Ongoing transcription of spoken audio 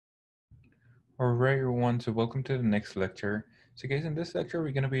All right, everyone. So, welcome to the next lecture. So, guys, in this lecture,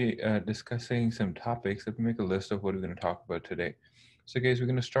 we're going to be discussing some topics. Let me make a list of what we're going to talk about today. So, guys, we're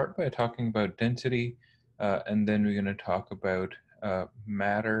going to start by talking about density, and then we're going to talk about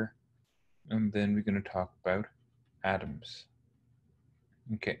matter, and then we're going to talk about atoms.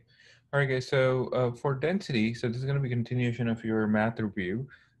 Okay. All right, guys. So for density, so this is going to be a continuation of your math review,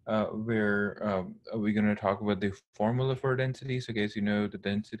 where we're going to talk about the formula for density. So, guys, you know the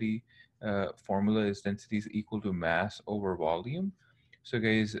density formula is density is equal to mass over volume. So,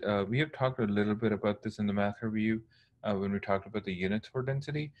 guys, we have talked a little bit about this in the math review when we talked about the units for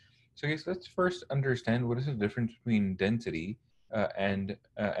density. So, guys, let's first understand what is the difference between density and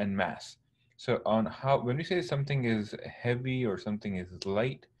mass. So on how when we say something is heavy or something is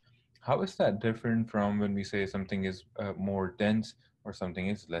light, how is that different from when we say something is more dense or something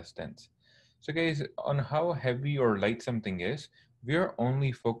is less dense? So guys, on how heavy or light something is, we are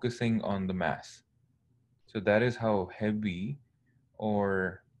only focusing on the mass. So that is how heavy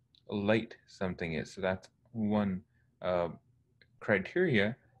or light something is. So that's one uh,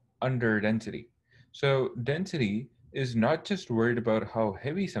 criteria under density. So density is not just worried about how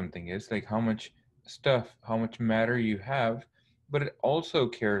heavy something is, like how much stuff, how much matter you have, but it also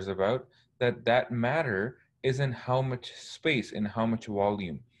cares about that matter is in how much space, in how much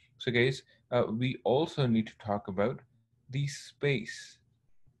volume. So guys, we also need to talk about the space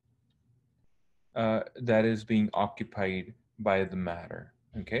that is being occupied by the matter.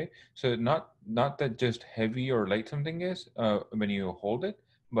 Okay, so not that just heavy or light something is when you hold it,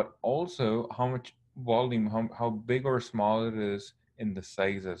 but also how much volume, how big or small it is in the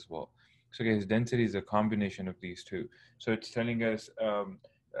size as well. So guys, density is a combination of these two. So it's telling us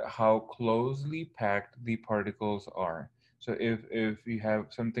how closely packed the particles are. So if you have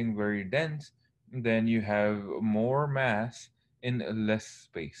something very dense, then you have more mass in less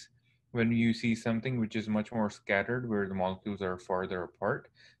space. When you see something which is much more scattered, where the molecules are farther apart.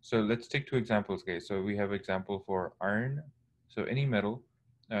 So let's take two examples, guys. So we have example for iron, so any metal,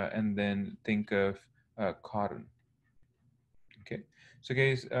 and then think of cotton. Okay, so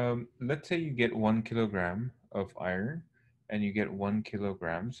guys, let's say you get 1 kilogram of iron and you get 1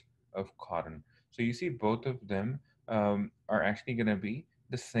 kilograms of cotton. So you see both of them are actually going to be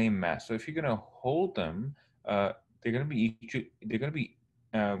the same mass. So if you're going to hold them, they're going to be they're going to be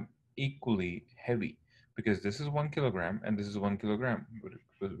equally heavy, because this is 1 kilogram and this is 1 kilogram.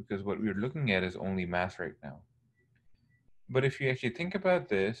 Because what we're looking at is only mass right now. But if you actually think about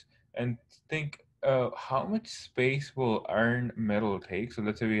this and think how much space will iron metal take? So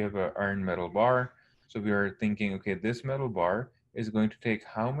let's say we have an iron metal bar. So we are thinking, okay, this metal bar is going to take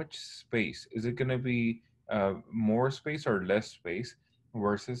how much space? Is it going to be more space or less space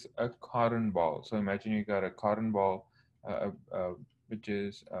versus a cotton ball? So imagine you got a cotton ball, which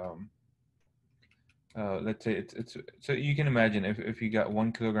is let's say it's so you can imagine if you got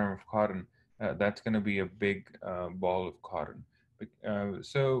 1 kilogram of cotton, that's going to be a big ball of cotton.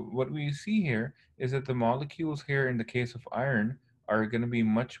 So what we see here is that the molecules here in the case of iron are going to be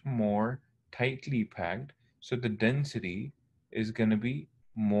much more tightly packed. So the density is going to be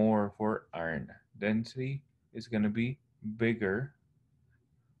more for iron. Density is going to be bigger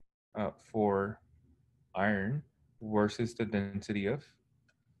for iron versus the density of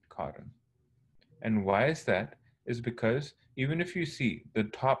cotton. And why is that? Is because even if you see the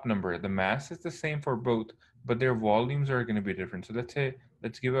top number, the mass is the same for both, but their volumes are going to be different. So let's say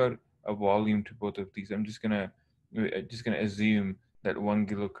let's give out a volume to both of these. I'm just gonna assume that 1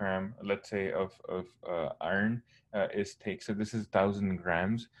 kilogram, let's say of iron is take. So this is 1,000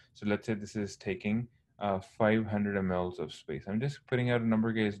 grams. So let's say this is taking 500 mLs of space. I'm just putting out a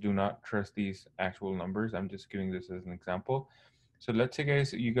number, guys. Do not trust these actual numbers. I'm just giving this as an example. So let's say,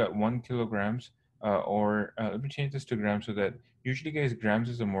 guys, you got 1 kilograms, or let me change this to grams so that usually, guys, grams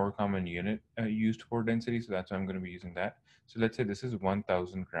is a more common unit used for density. So that's why I'm going to be using that. So let's say this is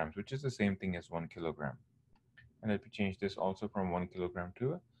 1,000 grams, which is the same thing as 1 kilogram. And let me change this also from 1 kilogram to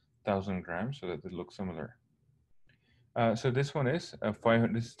 1,000 grams so that it looks similar. So this one is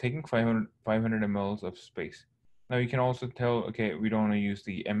 500. This is taking 500 mLs of space. Now you can also tell, okay, we don't want to use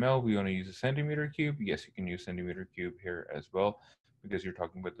the ml, we want to use a centimeter cube. Yes, you can use centimeter cube here as well, because you're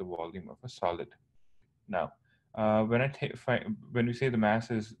talking about the volume of a solid. Now, when we say the mass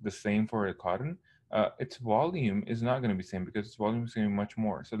is the same for a cotton, its volume is not going to be same, because its volume is going to be much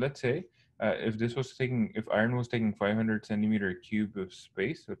more. So let's say if iron was taking 500 centimeter cube of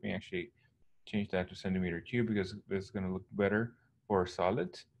space. Let me actually change that to centimeter cube, because this is going to look better for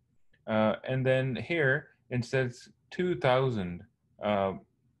solids. And then here, instead, it's 2,000 uh,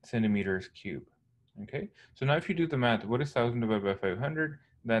 centimeters cube. Okay, so now if you do the math, what is 1,000 divided by 500?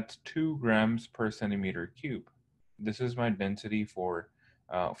 That's 2 grams per centimeter cube. This is my density for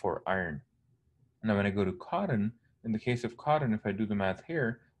iron. Now, when I go to cotton, in the case of cotton, if I do the math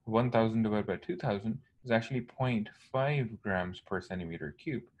here, 1,000 divided by 2,000 is actually zero point 0.5 grams per centimeter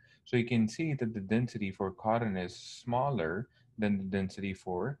cube. So you can see that the density for cotton is smaller than the density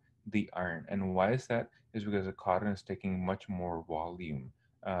for the iron. And why is that? Is because the cotton is taking much more volume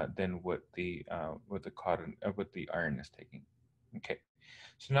than what the iron is taking. Okay.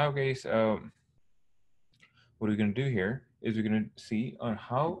 So now, guys, what we're going to do here is we're going to see on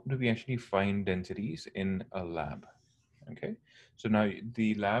how do we actually find densities in a lab. Okay, so now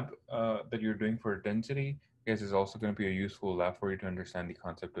the lab that you're doing for density, I guess, is also going to be a useful lab for you to understand the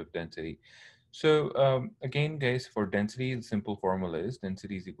concept of density. So again, guys, for density, the simple formula is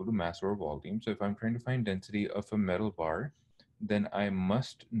density is equal to mass over volume. So if I'm trying to find density of a metal bar, then I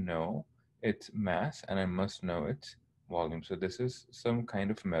must know its mass and I must know its volume. So this is some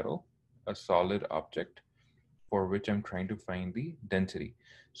kind of metal, a solid object for which I'm trying to find the density.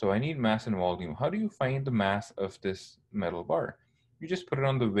 So I need mass and volume. How do you find the mass of this metal bar? You just put it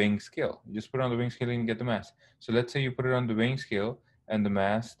on the weighing scale. You just put it on the weighing scale and you get the mass. So let's say you put it on the weighing scale and the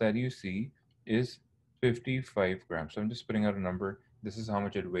mass that you see is 55 grams. So I'm just putting out a number. This is how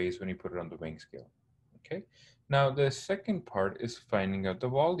much it weighs when you put it on the weighing scale. Okay. Now the second part is finding out the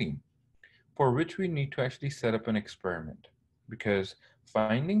volume, for which we need to actually set up an experiment, because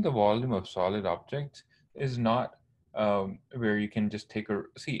finding the volume of solid objects is not where you can just take a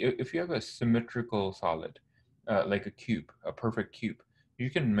see if you have a symmetrical solid like a cube, a perfect cube, you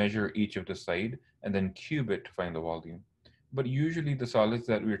can measure each of the side and then cube it to find the volume. But usually the solids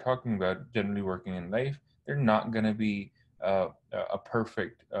that we're talking about generally working in life, they're not going to be a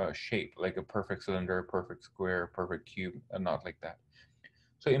perfect shape, like a perfect cylinder, perfect square, perfect cube, and not like that.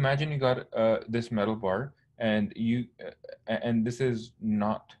 So imagine you got this metal bar, and and this is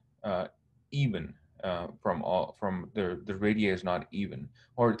not even from the radii is not even.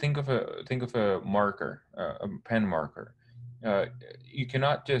 Or think of a marker, a pen marker. Uh, you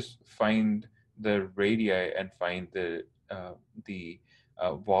cannot just find the radii and find the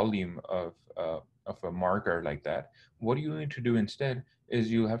volume of a marker like that. What you need to do instead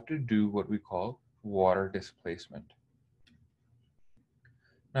is you have to do what we call water displacement.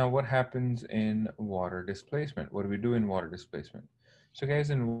 Now, what happens in water displacement? What do we do in water displacement? So, guys,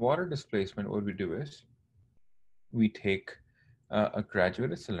 in water displacement, what we do is we take a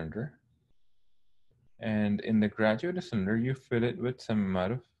graduated cylinder, and in the graduated cylinder, you fill it with some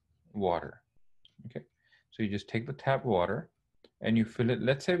amount of water. Okay, so you just take the tap water and you fill it.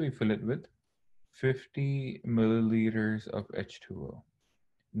 Let's say we fill it with 50 milliliters of H2O.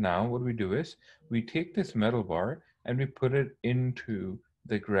 Now, what we do is we take this metal bar and we put it into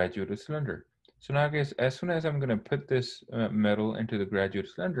the graduated cylinder. So now, guys, as soon as I'm going to put this metal into the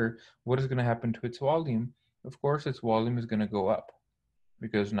graduated cylinder, what is going to happen to its volume? Of course, its volume is going to go up,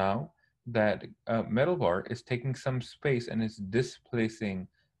 because now that metal bar is taking some space and is displacing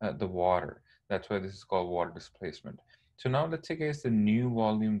the water. That's why this is called water displacement. So now let's say, guys, the new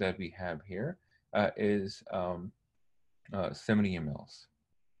volume that we have here is 70 mLs.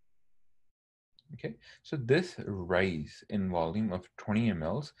 Okay, so this rise in volume of 20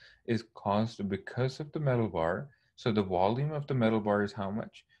 mLs is caused because of the metal bar. So the volume of the metal bar is how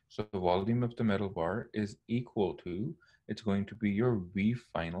much? So the volume of the metal bar is equal to, it's going to be your V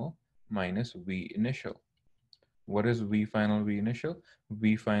final minus V initial. What is V final, V initial?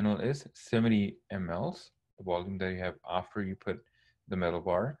 V final is 70 mLs, the volume that you have after you put the metal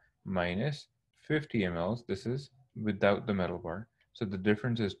bar, minus 50 mLs. This is without the metal bar. So the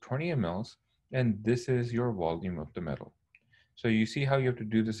difference is 20 mLs, and this is your volume of the metal. So you see how you have to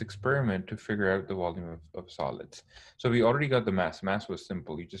do this experiment to figure out the volume of solids. So we already got the mass. Mass was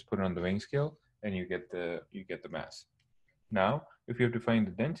simple. You just put it on the weighing scale and you get the mass. Now, if you have to find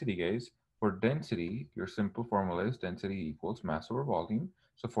the density, guys, for density, your simple formula is density equals mass over volume.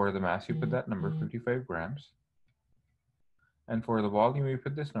 So for the mass, you put that number, 55 grams. And for the volume, you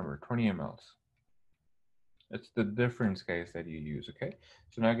put this number, 20 mLs. It's the difference, guys, that you use, okay?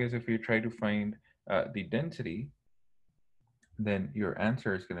 So now, guys, if you try to find the density, then your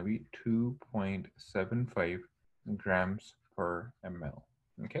answer is going to be 2.75 grams per ml.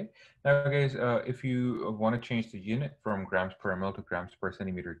 Okay. Now, guys, if you want to change the unit from grams per ml to grams per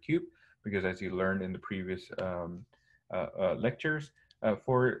centimeter cube, because as you learned in the previous lectures,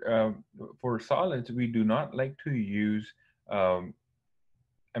 for solids, we do not like to use um,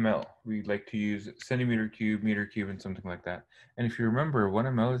 ml. We like to use centimeter cube, meter cube, and something like that. And if you remember, 1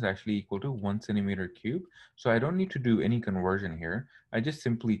 ml is actually equal to 1 centimeter cube. So I don't need to do any conversion here. I just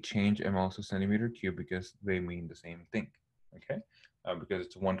simply change ml to centimeter cube because they mean the same thing. Okay. because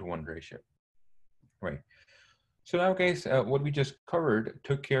it's a 1-to-1 ratio, right? So now, guys, what we just covered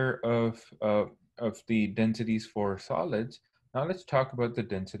took care of the densities for solids. Now let's talk about the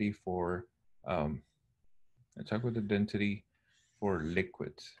density for um, let's talk about the density for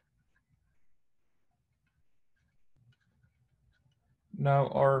liquids. Now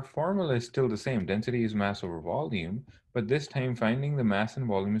our formula is still the same. Density is mass over volume, but this time finding the mass and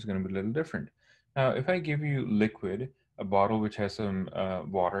volume is going to be a little different. Now, if I give you liquid, a bottle which has some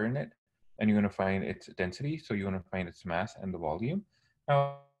water in it, and you're going to find its density, so you want to find its mass and the volume.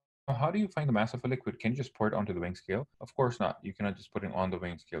 Now, how do you find the mass of a liquid? Can you just pour it onto the weighing scale? Of course not. You cannot just put it on the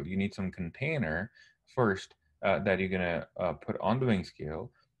weighing scale. You need some container first that you're going to put on the weighing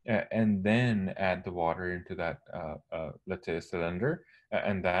scale, and then add the water into that, let's say, a cylinder,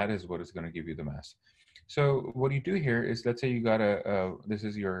 and that is what is going to give you the mass. So what you do here is, let's say you got this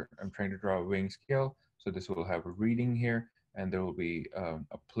is your, I'm trying to draw a weighing scale. So this will have a reading here, and there will be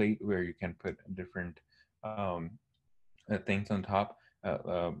a plate where you can put different things on top,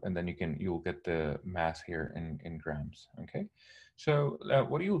 and then you'll get the mass here in grams. Okay, so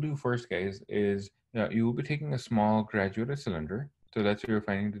what you'll do first, guys, is you will be taking a small graduated cylinder. So that's where you're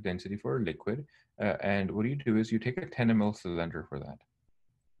finding the density for a liquid, and what you do is you take a 10 ml cylinder for that.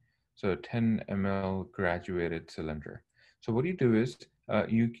 So 10 ml graduated cylinder. So what you do is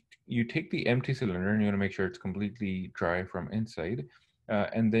you take the empty cylinder, and you want to make sure it's completely dry from inside,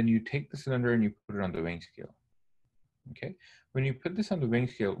 and then you take the cylinder and you put it on the weighing scale. Okay, when you put this on the weighing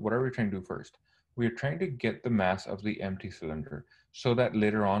scale, what are we trying to do first? We're trying to get the mass of the empty cylinder, so that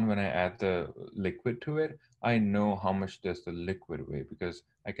later on when I add the liquid to it, I know how much does the liquid weigh, because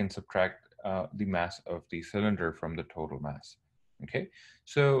I can subtract the mass of the cylinder from the total mass. Okay,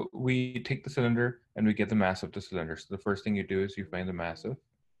 so we take the cylinder and we get the mass of the cylinder. So the first thing you do is you find the mass of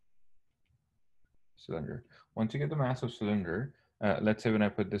cylinder. Once you get the mass of cylinder, let's say when I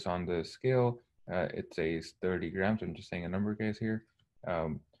put this on the scale, it says 30 grams. I'm just saying a number, guys, here.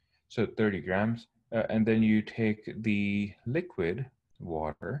 So 30 grams. And then you take the liquid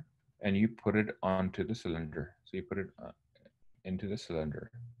water and you put it onto the cylinder. So you put it into the cylinder.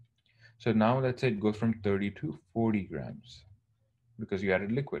 So now let's say it goes from 30 to 40 grams because you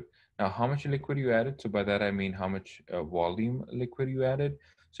added liquid. Now, how much liquid you added? So by that, I mean how much volume liquid you added.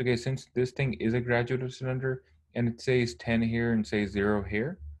 So okay, since this thing is a graduated cylinder and it says 10 here and says 0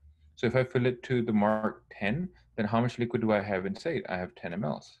 here, so if I fill it to the mark 10, then how much liquid do I have inside? I have 10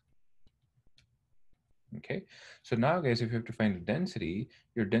 mLs. Okay, so now guys, if you have to find the density,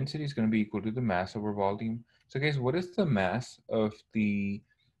 your density is going to be equal to the mass over volume. So guys, what is the mass of the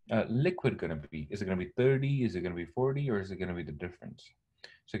liquid going to be? Is it going to be 30? Is it going to be 40? Or is it going to be the difference?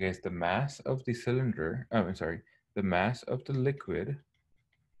 So guys, the mass of the cylinder, I'm sorry, the mass of the liquid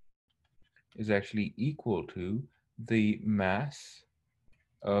is actually equal to the mass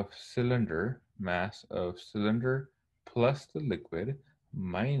of cylinder plus the liquid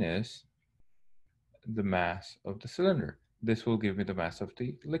minus the mass of the cylinder. This will give me the mass of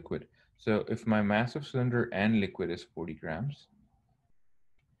the liquid. So if my mass of cylinder and liquid is 40 grams,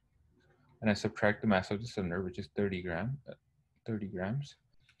 and I subtract the mass of the cylinder, which is 30 grams,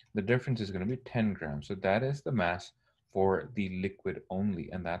 the difference is going to be 10 grams. So that is the mass for the liquid only,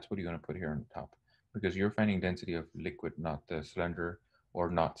 and that's what you're going to put here on the top, because you're finding density of liquid, not the cylinder,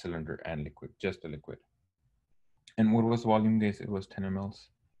 or not cylinder and liquid, just the liquid. And what was the volume, guys? It was 10 mLs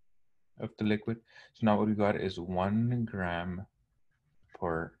of the liquid. So now what we got is 1 gram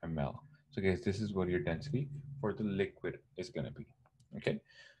per ml. So guys, this is what your density for the liquid is going to be. Okay.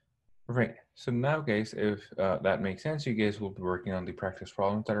 Right. So now, guys, if that makes sense, you guys will be working on the practice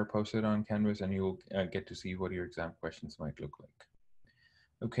problems that are posted on Canvas, and you'll get to see what your exam questions might look like.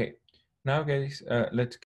 Okay. Now, guys, let's